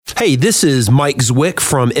Hey, this is Mike Zwick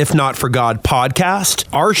from If Not For God podcast.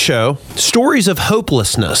 Our show, Stories of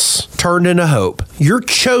Hopelessness Turned into Hope. Your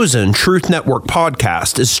chosen Truth Network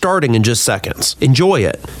podcast is starting in just seconds. Enjoy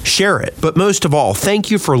it, share it, but most of all,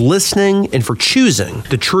 thank you for listening and for choosing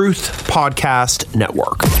the Truth Podcast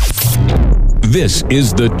Network. This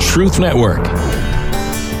is the Truth Network.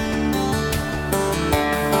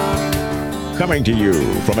 Coming to you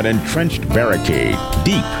from an entrenched barricade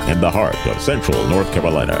deep in the heart of central North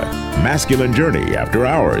Carolina. Masculine Journey After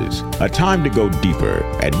Hours. A time to go deeper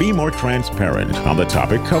and be more transparent on the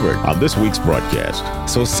topic covered on this week's broadcast.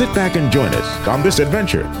 So sit back and join us on this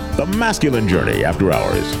adventure. The Masculine Journey After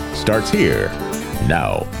Hours starts here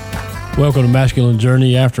now. Welcome to Masculine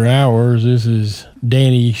Journey After Hours. This is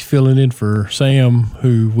Danny filling in for Sam,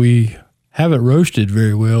 who we haven't roasted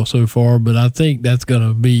very well so far, but I think that's going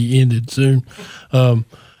to be ended soon.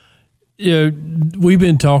 We've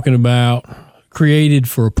been talking about created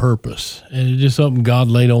for a purpose, and it's just something God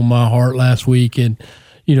laid on my heart last week. And,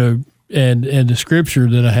 and the scripture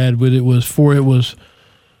that I had with it was, "For it was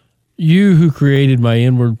you who created my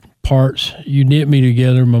inward parts. You knit me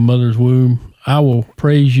together in my mother's womb. I will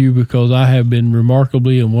praise you because I have been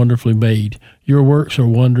remarkably and wonderfully made. Your works are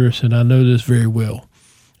wondrous, and I know this very well."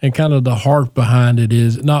 And kind of the heart behind it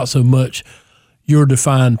is not so much your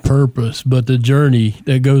defined purpose, but the journey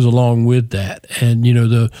that goes along with that. And,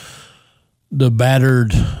 the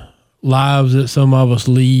battered lives that some of us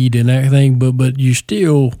lead and everything, but you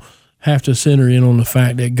still have to center in on the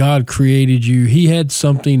fact that God created you. He had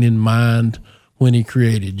something in mind when he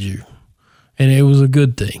created you, and it was a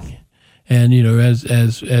good thing. And,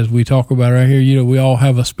 as we talk about right here, we all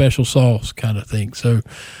have a special sauce kind of thing. So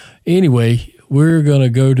anyway, we're going to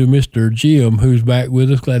go to Mr. Jim, who's back with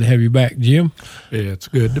us. Glad to have you back, Jim. It's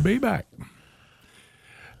good to be back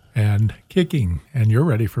and kicking. And you're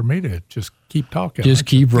ready for me to just keep talking. Just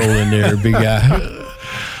keep rolling there, big guy.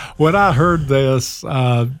 When I heard this,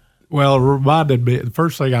 it reminded me, the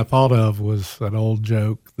first thing I thought of was an old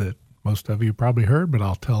joke that most of you probably heard, but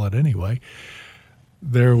I'll tell it anyway.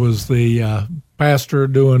 There was the pastor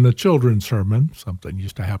doing a children's sermon. Something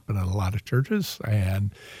used to happen in a lot of churches,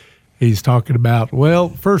 and he's talking about,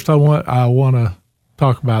 first I want to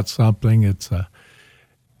talk about something. It's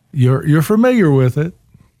you're familiar with it.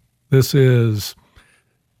 This is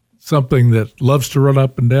something that loves to run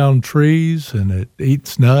up and down trees, and it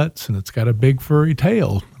eats nuts, and it's got a big furry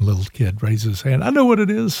tail. A little kid raises his hand. I know what it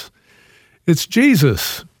is. It's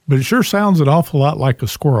Jesus, but it sure sounds an awful lot like a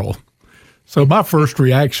squirrel. So my first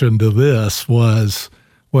reaction to this was,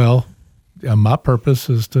 my purpose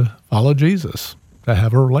is to follow Jesus, to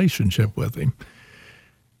have a relationship with him.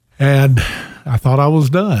 And I thought I was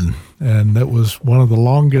done. And that was one of the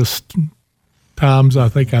longest times I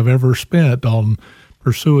think I've ever spent on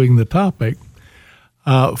pursuing the topic.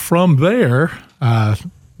 From there, I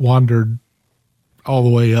wandered all the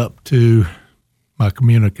way up to my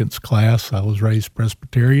communicants class. I was raised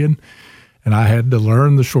Presbyterian, and I had to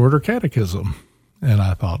learn the shorter catechism. And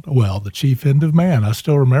I thought, the chief end of man. I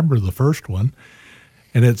still remember the first one.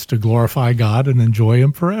 And it's to glorify God and enjoy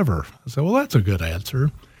him forever. I said, that's a good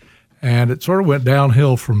answer. And it sort of went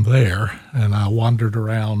downhill from there, and I wandered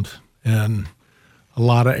around in a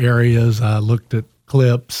lot of areas. I looked at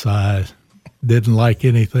clips. I didn't like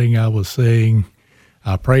anything I was seeing.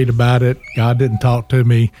 I prayed about it. God didn't talk to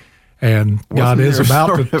me, and God is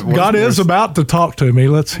about to talk to me.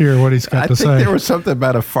 Let's hear what he's got to say. I think there was something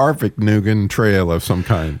about a Farvik-Nugan trail of some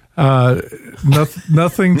kind.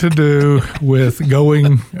 Nothing to do with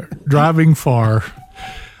driving far.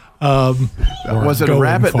 Was it a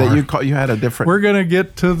rabbit far that you had a different? We're going to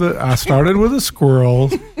get to I started with a squirrel.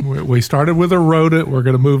 We started with a rodent. We're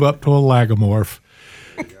going to move up to a lagomorph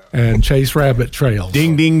and chase rabbit trails.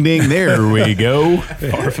 Ding, ding, ding. There we go.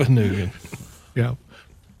 Farvik-Nugan. Yeah.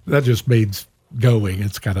 That just means going.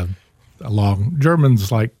 It's kind of a long.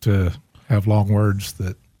 Germans like to have long words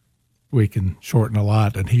that we can shorten a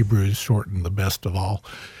lot, and Hebrews shorten the best of all.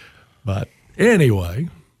 But anyway,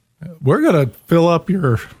 we're going to fill up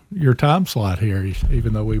your time slot here,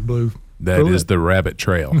 even though we blew. That is the rabbit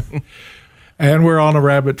trail. And we're on a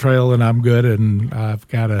rabbit trail, and I'm good, and I've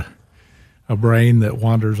got a brain that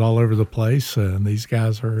wanders all over the place, and these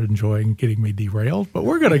guys are enjoying getting me derailed. But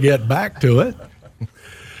we're going to get back to it.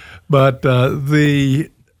 But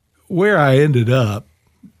where I ended up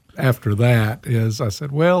after that is I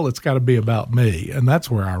said, it's got to be about me. And that's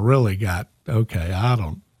where I really got,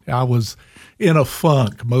 I was in a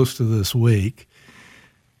funk most of this week.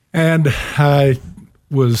 And I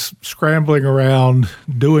was scrambling around,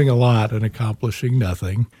 doing a lot and accomplishing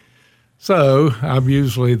nothing. So I'm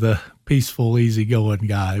usually the peaceful, easygoing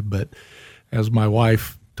guy. But as my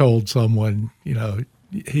wife told someone,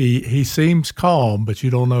 he seems calm, but you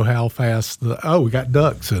don't know how fast we got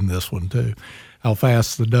ducks in this one too, how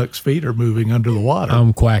fast the duck's feet are moving under the water.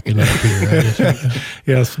 I'm quacking up here.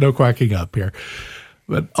 Yes, no quacking up here.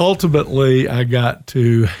 But ultimately, I got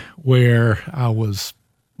to where I was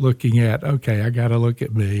looking at, okay, I got to look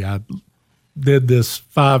at me. I did this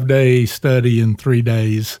 5-day study in 3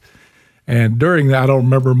 days. And during that, I don't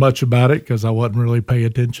remember much about it because I wasn't really paying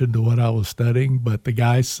attention to what I was studying. But the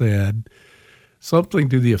guy said something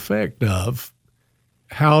to the effect of,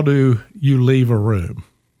 how do you leave a room?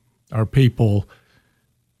 Are people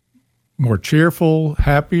more cheerful,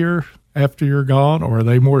 happier after you're gone, or are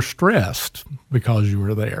they more stressed because you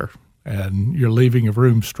were there and you're leaving a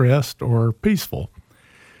room stressed or peaceful?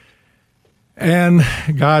 And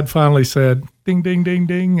God finally said, ding, ding, ding,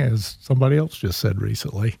 ding, as somebody else just said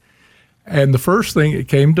recently. And the first thing that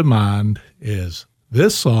came to mind is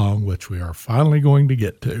this song, which we are finally going to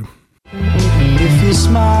get to. If you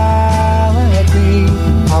smile at me,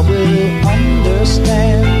 I will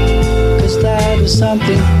understand, 'cause that is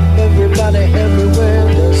something everybody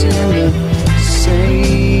everywhere does in the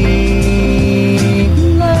same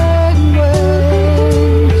language.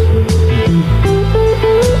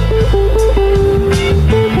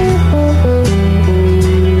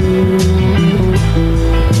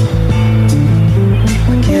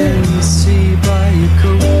 I can see by your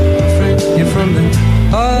coat, friend, you're from the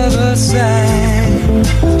other side.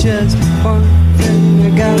 Just one thing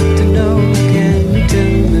I got to know. Can you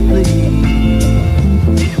tell me, please?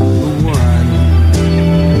 One.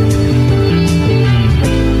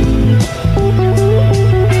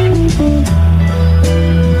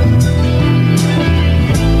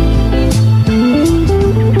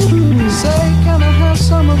 Say, can I have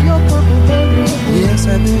some of your purple berry? Yes,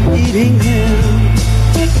 I've been eating him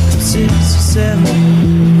 6 or 7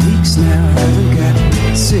 weeks now. I haven't got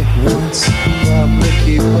sick once. Probably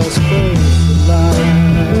keep us both alive.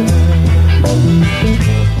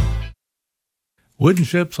 Wooden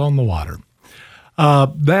Ships on the Water.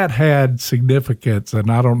 That had significance,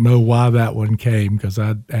 and I don't know why that one came because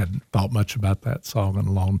I hadn't thought much about that song in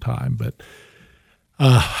a long time. But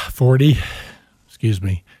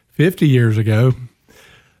 50 years ago,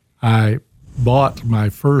 I bought my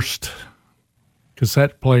first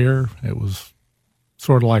cassette player. It was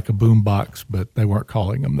sort of like a boombox, but they weren't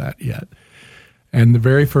calling them that yet. And the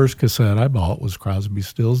very first cassette I bought was Crosby,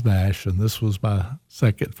 Stills, Nash, and this was my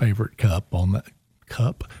second favorite cut on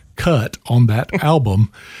that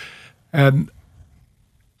album. And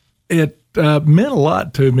it meant a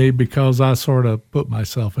lot to me because I sort of put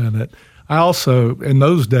myself in it. I also, in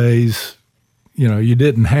those days, you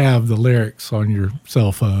didn't have the lyrics on your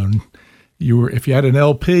cell phone. If you had an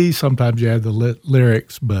LP, sometimes you had the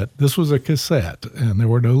lyrics, but this was a cassette and there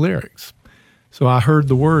were no lyrics. So I heard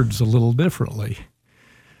the words a little differently.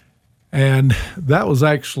 And that was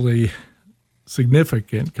actually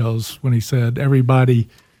significant because when he said everybody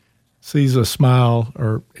sees a smile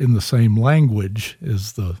or in the same language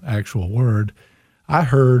is the actual word, I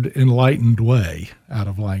heard enlightened way out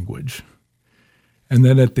of language. And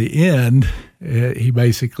then at the end, he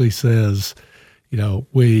basically says,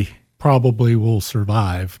 we probably will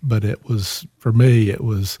survive, but for me, it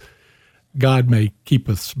was God may keep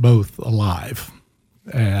us both alive.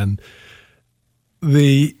 And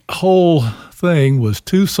the whole thing was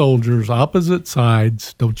two soldiers, opposite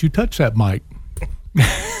sides. Don't you touch that mic.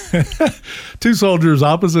 Two soldiers,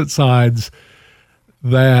 opposite sides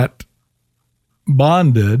that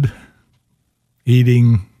bonded,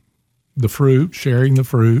 eating the fruit, sharing the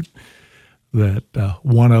fruit that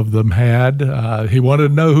one of them had. He wanted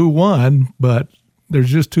to know who won, but there's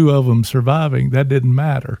just two of them surviving. That didn't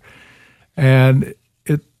matter. And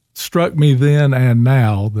it struck me then and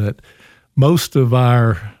now that most of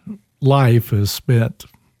our life is spent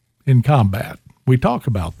in combat. We talk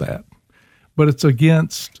about that, but it's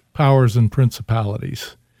against powers and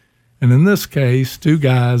principalities. And in this case, two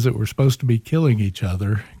guys that were supposed to be killing each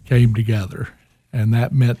other came together, and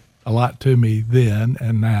that meant a lot to me then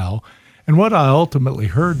and now. And what I ultimately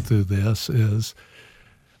heard through this is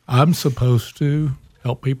I'm supposed to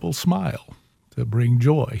help people smile, to bring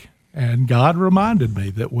joy. And God reminded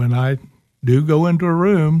me that when I do go into a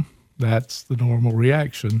room, that's the normal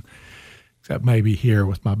reaction, except maybe here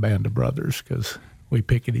with my band of brothers because we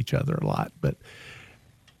pick at each other a lot. But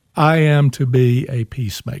I am to be a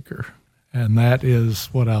peacemaker, and that is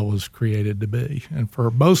what I was created to be. And for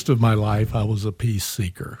most of my life, I was a peace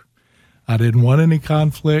seeker. I didn't want any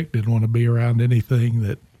conflict, didn't want to be around anything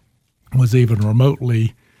that was even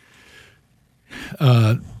remotely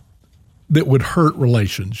that would hurt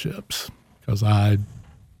relationships, because I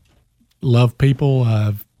love people.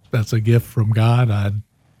 That's a gift from God. I'm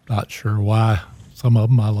not sure why some of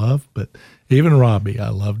them I love, but even Robbie I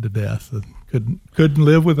love to death. And couldn't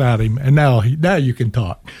live without him. And now you can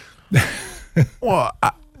talk. Well,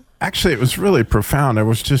 actually, it was really profound. I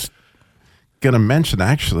was just going to mention,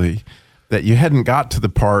 actually, that you hadn't got to the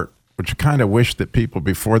part, which I kind of wish that people,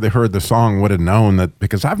 before they heard the song, would have known that,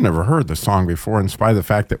 because I've never heard the song before, in spite of the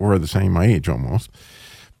fact that we're the same age almost,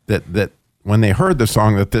 that when they heard the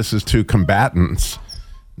song, that this is two combatants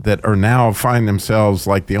that are now find themselves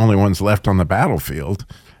like the only ones left on the battlefield.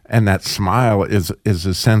 And that smile is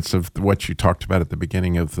a sense of what you talked about at the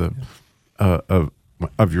beginning of the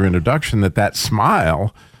of your introduction, that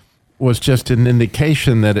smile was just an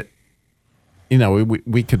indication that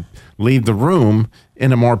we could leave the room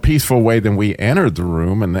in a more peaceful way than we entered the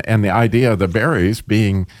room, and the idea of the berries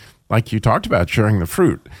being, like you talked about, sharing the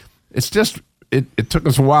fruit. It's just it took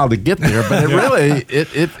us a while to get there, but it really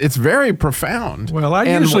it's very profound. Well, I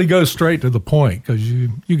usually go straight to the point, because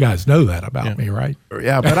you guys know that about me, right?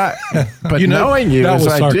 Yeah, but knowing you as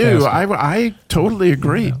I do, I totally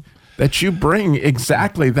agree that you bring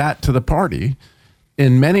exactly that to the party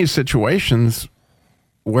in many situations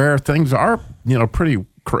where things are, pretty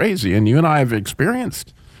crazy. And you and I have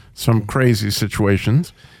experienced some crazy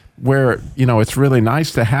situations where, it's really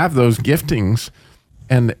nice to have those giftings.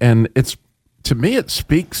 And it's, to me, it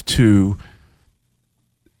speaks to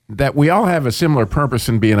that we all have a similar purpose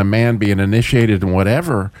in being a man, being initiated and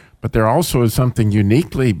whatever, but there also is something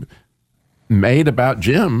uniquely made about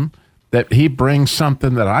Jim, that he brings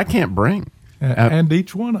something that I can't bring. And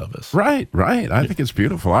each one of us. Right. I think it's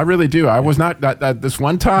beautiful. I really do. I was not this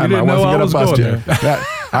one time. I wasn't going to bust you.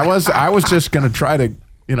 I was just going to try to,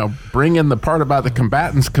 bring in the part about the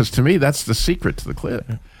combatants, because to me that's the secret to the clip.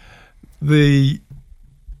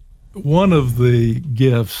 One of the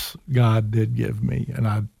gifts God did give me, and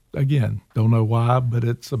I again don't know why, but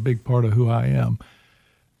it's a big part of who I am.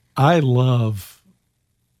 I love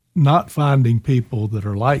not finding people that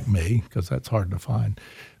are like me, because that's hard to find,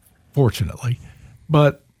 fortunately,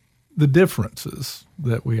 but the differences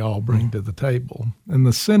that we all bring to the table and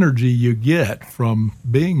the synergy you get from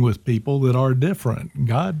being with people that are different.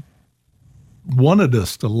 God wanted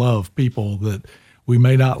us to love people that we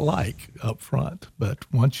may not like up front, but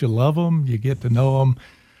once you love them, you get to know them.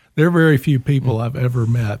 There are very few people I've ever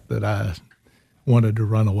met that I wanted to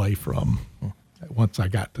run away from once I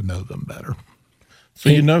got to know them better.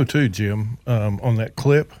 So too, Jim, on that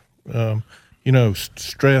clip,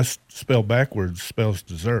 stress spelled backwards spells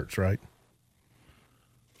desserts, right?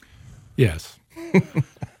 Yes. I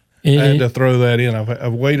had to throw that in.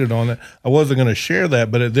 I've waited on it. I wasn't going to share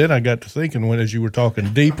that, but then I got to thinking as you were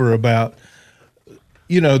talking deeper about,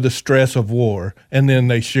 the stress of war, and then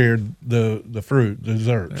they shared the fruit, the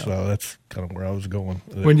dessert. Yeah. So that's kind of where I was going.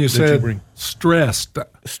 When you said stressed,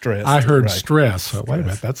 I heard right. stress. So wait a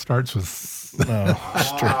minute, that starts with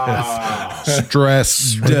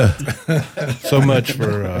stressed. So much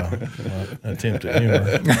for attempted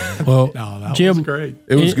humor. Well, that Jim, was great.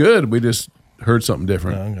 It was good. We just heard something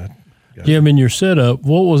different. Jim, in your setup,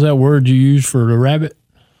 what was that word you used for the rabbit?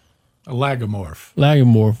 A lagomorph.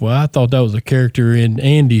 Lagomorph. Well, I thought that was a character in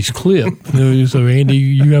Andy's clip. So, Andy,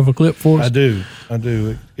 you have a clip for us? I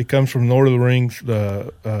do. It comes from Lord of the Rings,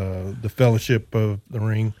 the Fellowship of the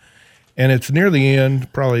Ring. And it's near the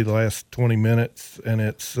end, probably the last 20 minutes, and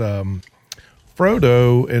it's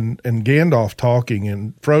Frodo and Gandalf talking.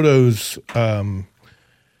 And Frodo's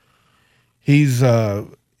he's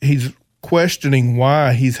questioning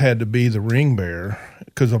why he's had to be the ring bearer,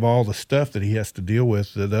 because of all the stuff that he has to deal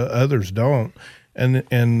with that others don't. And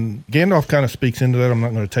Gandalf kind of speaks into that. I'm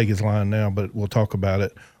not going to take his line now, but we'll talk about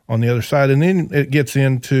it on the other side. And then it gets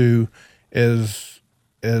into as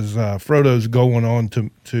Frodo's going on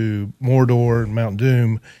to Mordor and Mount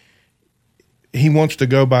Doom, he wants to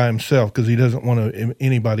go by himself because he doesn't want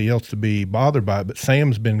anybody else to be bothered by it. But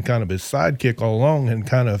Sam's been kind of his sidekick all along and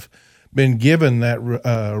kind of been given that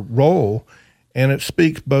role. And it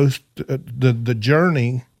speaks both the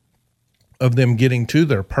journey of them getting to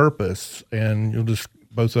their purpose, and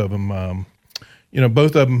both of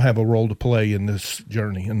them have a role to play in this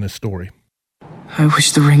journey, in this story. I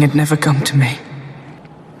wish the ring had never come to me.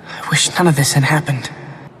 I wish none of this had happened.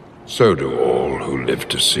 So do all who live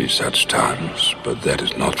to see such times, but that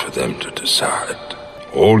is not for them to decide.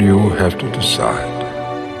 All you have to decide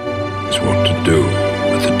is what to do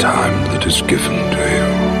with the time that is given to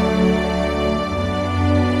you.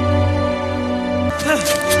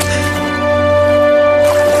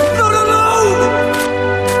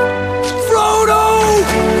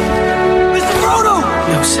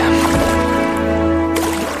 No, Sam.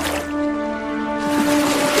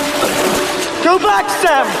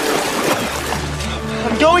 Sam!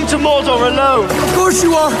 I'm going to Mordor alone. Of course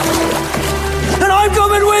you are. And I'm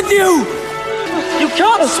coming with you. You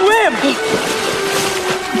can't swim.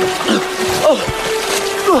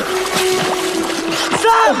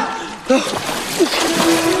 Sam!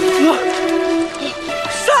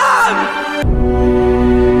 Sam!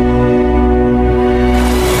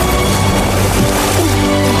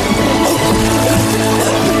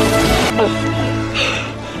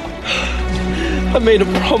 I made a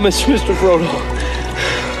promise, Mr. Frodo.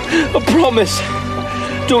 A promise.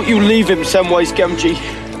 Don't you leave him, Samwise Gamgee.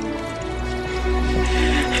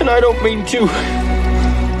 And I don't mean to.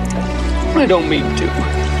 I don't mean to.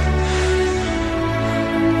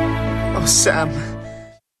 Oh, Sam.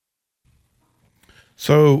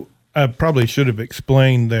 So I probably should have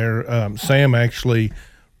explained there. Sam actually,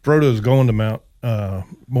 Frodo's going to Mount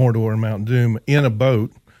Mordor, Mount Doom in a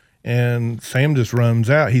boat, and Sam just runs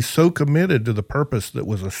out. He's so committed to the purpose that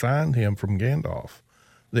was assigned him from Gandalf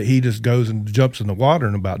that he just goes and jumps in the water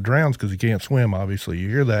and about drowns because he can't swim. Obviously, you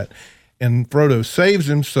hear that, and Frodo saves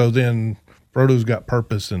him. So then Frodo's got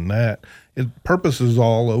purpose in that. Purpose is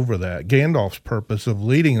all over that. Gandalf's purpose of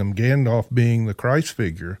leading them, Gandalf being the Christ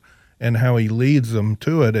figure, and how he leads them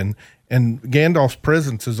to it. And Gandalf's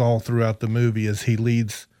presence is all throughout the movie as he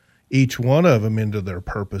leads each one of them into their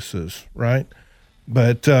purposes, right?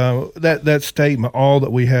 But that statement, all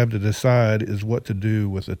that we have to decide is what to do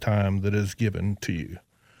with the time that is given to you.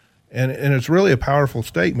 And it's really a powerful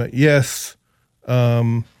statement. Yes,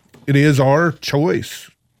 it is our choice.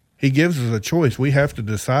 He gives us a choice. We have to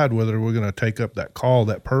decide whether we're going to take up that call,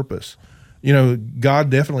 that purpose. You know, God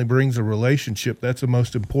definitely brings a relationship. That's the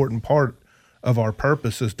most important part of our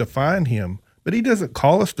purpose, is to find him. But he doesn't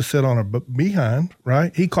call us to sit on our behind,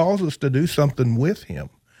 right? He calls us to do something with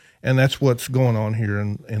him. And that's what's going on here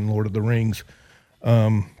in Lord of the Rings.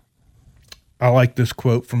 I like this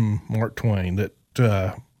quote from Mark Twain that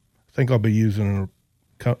I think I'll be using in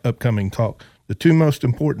an upcoming talk. The two most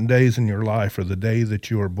important days in your life are the day that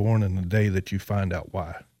you are born and the day that you find out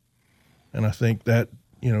why. And I think that,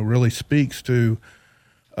 really speaks to,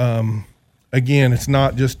 again, it's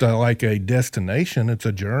not just like a destination, it's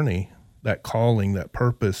a journey, that calling, that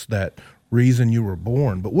purpose, that reason you were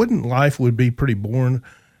born. But wouldn't life would be pretty boring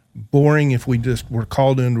if we just were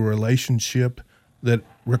called into a relationship that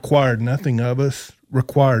required nothing of us,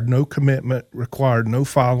 required no commitment, required no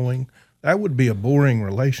following? That would be a boring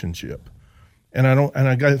relationship. And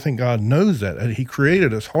I think God knows that. He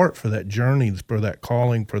created his heart for that journey, for that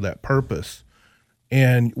calling, for that purpose.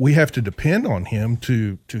 And we have to depend on him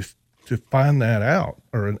to find that out,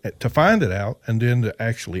 or to find it out, and then to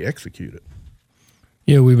actually execute it.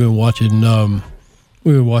 Yeah, we've been watching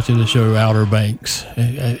the show Outer Banks,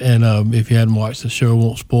 and if you hadn't watched the show, I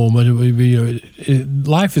won't spoil much.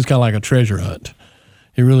 Life is kind of like a treasure hunt.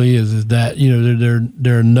 It really is that,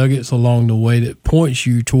 there are nuggets along the way that points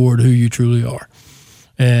you toward who you truly are.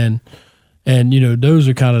 And those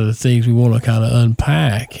are kind of the things we want to kind of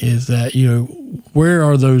unpack, is that, where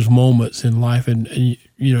are those moments in life? And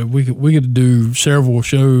we could do several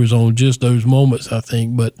shows on just those moments, I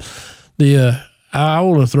think. But I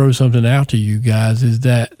want to throw something out to you guys, is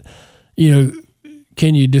that,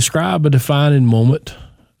 can you describe a defining moment,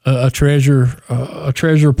 a treasure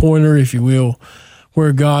pointer, if you will,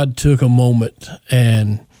 where God took a moment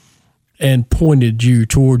and pointed you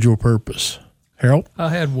toward your purpose? Harold? I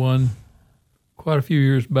had one quite a few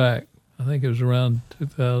years back. I think it was around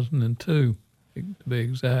 2002, to be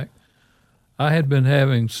exact. I had been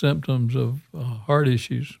having symptoms of heart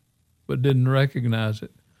issues, but didn't recognize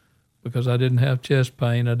it because I didn't have chest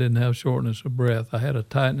pain. I didn't have shortness of breath. I had a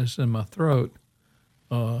tightness in my throat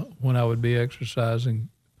when I would be exercising.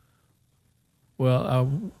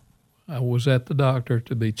 Well, I was at the doctor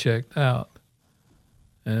to be checked out,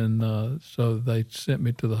 and so they sent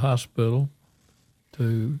me to the hospital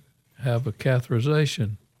to have a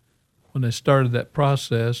catheterization. When they started that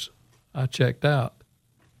process, I checked out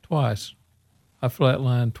twice. I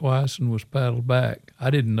flatlined twice and was paddled back. I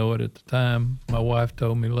didn't know it at the time. My wife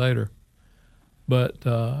told me later. But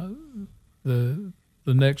the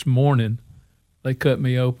next morning, they cut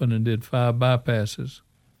me open and did 5 bypasses.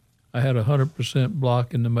 I had 100%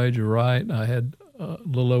 block in the major right. I had a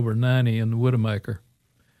little over 90 in the Widowmaker.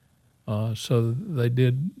 So they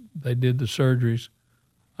did the surgeries.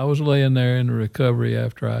 I was laying there in the recovery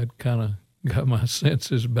after I'd kind of got my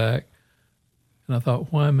senses back, and I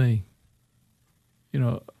thought, why me?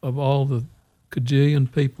 Of all the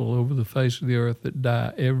cajillion people over the face of the earth that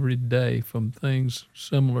die every day from things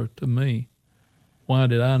similar to me, why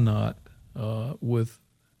did I not?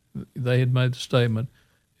 They had made the statement,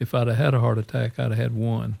 if I'd have had a heart attack, I'd have had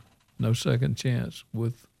one, no second chance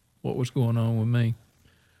with what was going on with me.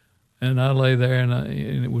 And I lay there, and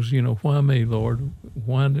it was, why me, Lord?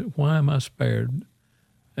 Why am I spared?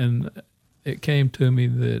 And it came to me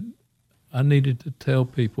that I needed to tell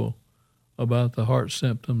people about the heart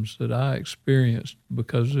symptoms that I experienced,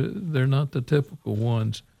 because they're not the typical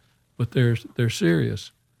ones, but they're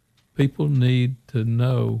serious. People need to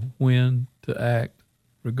know when to act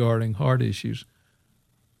regarding heart issues.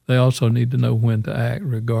 They also need to know when to act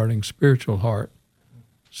regarding spiritual heart.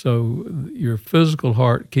 So your physical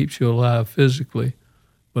heart keeps you alive physically,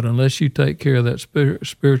 but unless you take care of that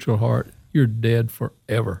spiritual heart, you're dead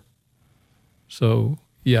forever. So,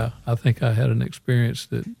 yeah, I think I had an experience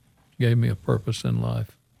that gave me a purpose in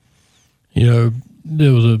life.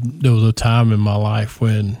 There was a time in my life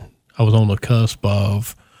when I was on the cusp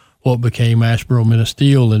of what became Asheboro Men of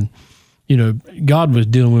Steel, and God was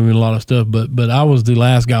dealing with me in a lot of stuff, but I was the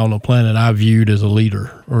last guy on the planet I viewed as a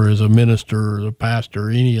leader or as a minister or a pastor,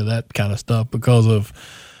 any of that kind of stuff, because of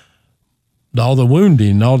all the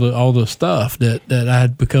wounding, all the stuff that I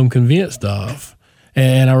had become convinced of.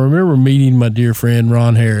 And I remember meeting my dear friend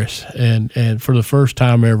Ron Harris, and for the first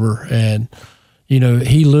time ever, and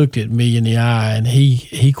he looked at me in the eye, and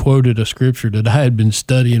he quoted a scripture that I had been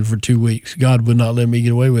studying for 2 weeks. God would not let me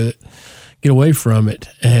get away from it.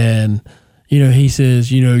 And he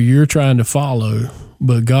says, you're trying to follow,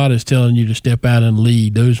 but God is telling you to step out and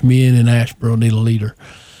lead. Those men in Asheboro need a leader.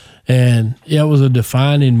 And it was a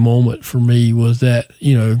defining moment for me, was that,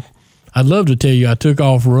 I'd love to tell you I took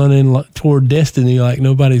off running toward destiny like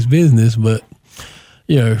nobody's business, but,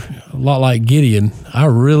 a lot like Gideon, I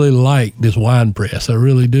really like this wine press. I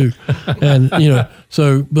really do. And,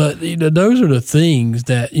 but those are the things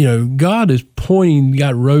that, God is pointing,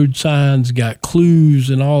 got road signs, got clues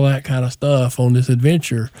and all that kind of stuff on this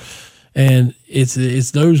adventure. And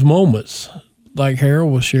it's those moments, like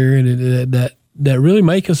Harold was sharing, that really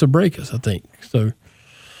make us or break us, I think. So,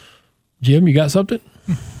 Jim, you got something?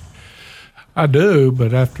 I do,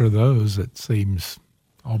 but after those, it seems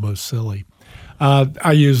almost silly.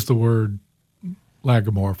 I used the word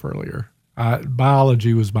lagomorph earlier.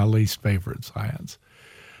 Biology was my least favorite science.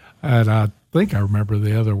 And I think I remember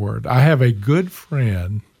the other word. I have a good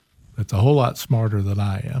friend that's a whole lot smarter than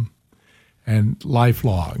I am, and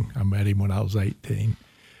lifelong. I met him when I was 18.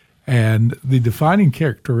 And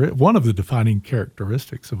one of the defining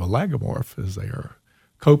characteristics of a lagomorph is they are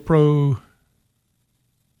coprophagic,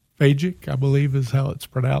 I believe is how it's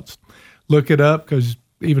pronounced. Look it up, because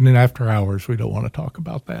even in after hours, we don't want to talk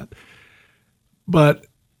about that. But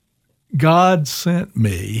God sent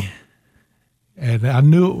me, and I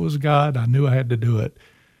knew it was God. I knew I had to do it,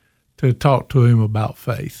 to talk to him about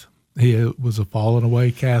faith. He was a fallen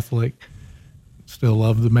away Catholic, still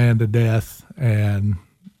loved the man to death, and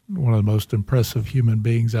one of the most impressive human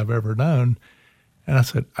beings I've ever known. And I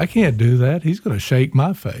said, I can't do that. He's going to shake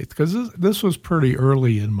my faith, because this was pretty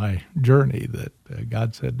early in my journey that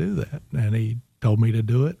God said do that. And he told me to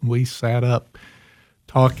do it. And we sat up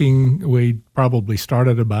talking. We probably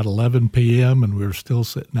started about 11 p.m. and we were still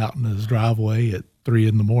sitting out in his driveway at 3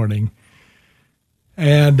 a.m.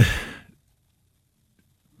 And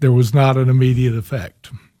there was not an immediate effect.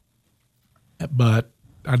 But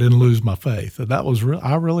I didn't lose my faith. And that was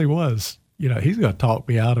I really was. He's going to talk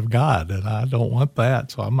me out of God, and I don't want that,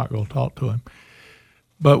 so I'm not going to talk to him.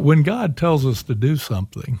 But when God tells us to do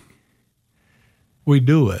something, we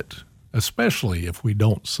do it, especially if we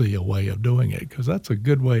don't see a way of doing it, because that's a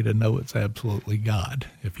good way to know it's absolutely God.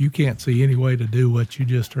 If you can't see any way to do what you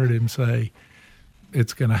just heard him say,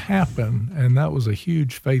 it's going to happen. And that was a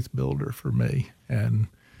huge faith builder for me, and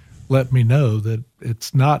let me know that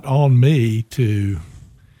it's not on me to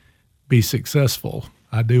be successful.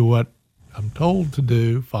 I do what I'm told to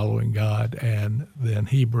do, following God, and then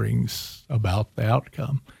he brings about the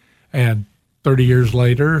outcome. And 30 years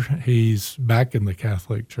later, he's back in the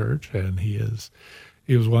Catholic Church, and he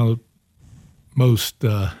was one of the most,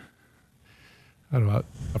 I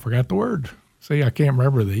forgot the word. See, I can't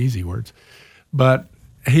remember the easy words. But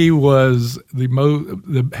he was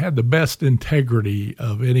had the best integrity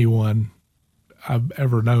of anyone I've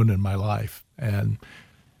ever known in my life. And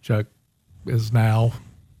Chuck is now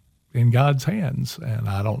in God's hands, and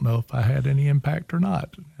I don't know if I had any impact or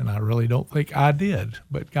not, and I really don't think I did,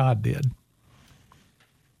 but God did.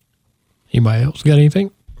 Anybody else got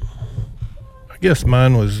anything? I guess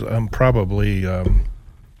mine was probably talk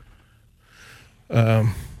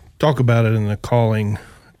about it in the calling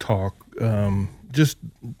talk. Just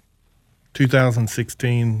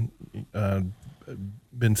 2016,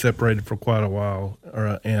 been separated for quite a while,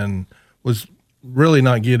 and was really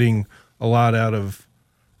not getting a lot out of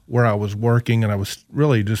where I was working, and I was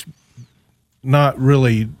really just not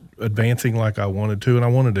really advancing like I wanted to, and I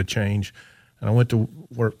wanted to change. And I went to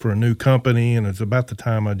work for a new company, and it's about the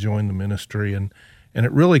time I joined the ministry, and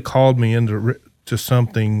it really called me into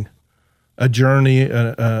something, a journey,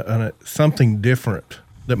 something different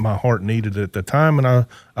that my heart needed at the time. And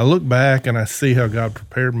I look back and I see how God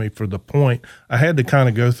prepared me for the point. I had to kind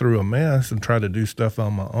of go through a mess and try to do stuff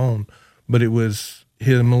on my own, but it was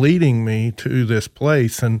Him leading me to this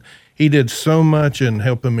place, and He did so much in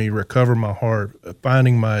helping me recover my heart,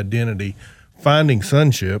 finding my identity, finding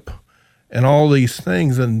sonship, and all these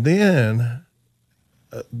things. And then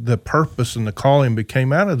the purpose and the calling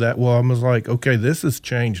became out of that. Well, I was like, okay, this has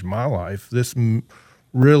changed my life. This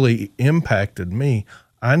really impacted me.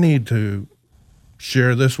 I need to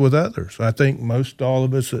share this with others. I think most all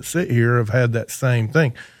of us that sit here have had that same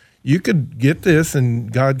thing. You could get this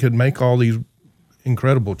and God could make all these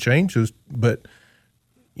incredible changes, but,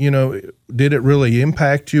 did it really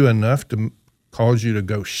impact you enough to cause you to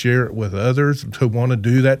go share it with others, to want to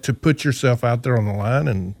do that, to put yourself out there on the line?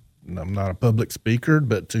 And I'm not a public speaker,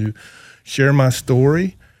 but to share my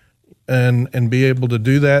story and be able to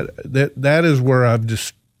do that is where I've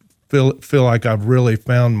just feel like I've really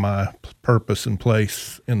found my purpose and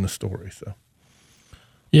place in the story. So,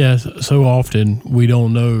 yeah, so often we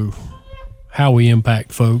don't know how we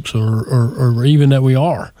impact folks or even that we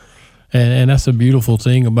are. And that's a beautiful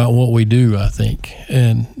thing about what we do, I think.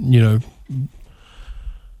 And,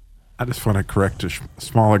 I just want to correct a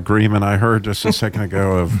small agreement I heard just a second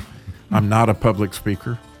ago of I'm not a public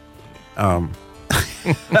speaker. I'm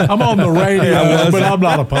on the radio, but I'm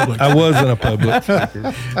not a public speaker. I wasn't a public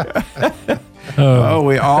speaker.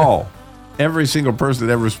 Every single person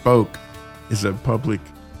that ever spoke is a public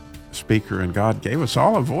speaker, and God gave us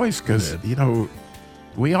all a voice because,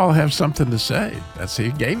 we all have something to say.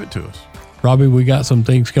 He gave it to us. Robbie, we got some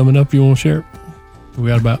things coming up. You want to share? We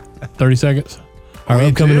got about 30 seconds. Our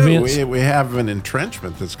upcoming events. We have an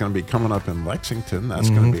entrenchment that's going to be coming up in Lexington. That's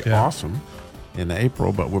going to be awesome in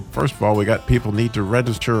April. But first of all, we got people need to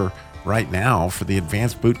register right now for the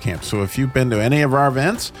advanced boot camp. So if you've been to any of our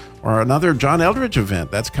events or another John Eldridge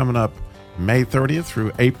event, that's coming up May 30th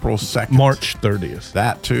through April 2nd. March 30th.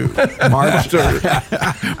 That too.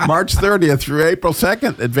 March 30th through April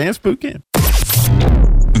 2nd, advanced boot camp.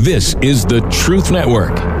 This is the Truth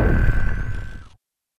Network.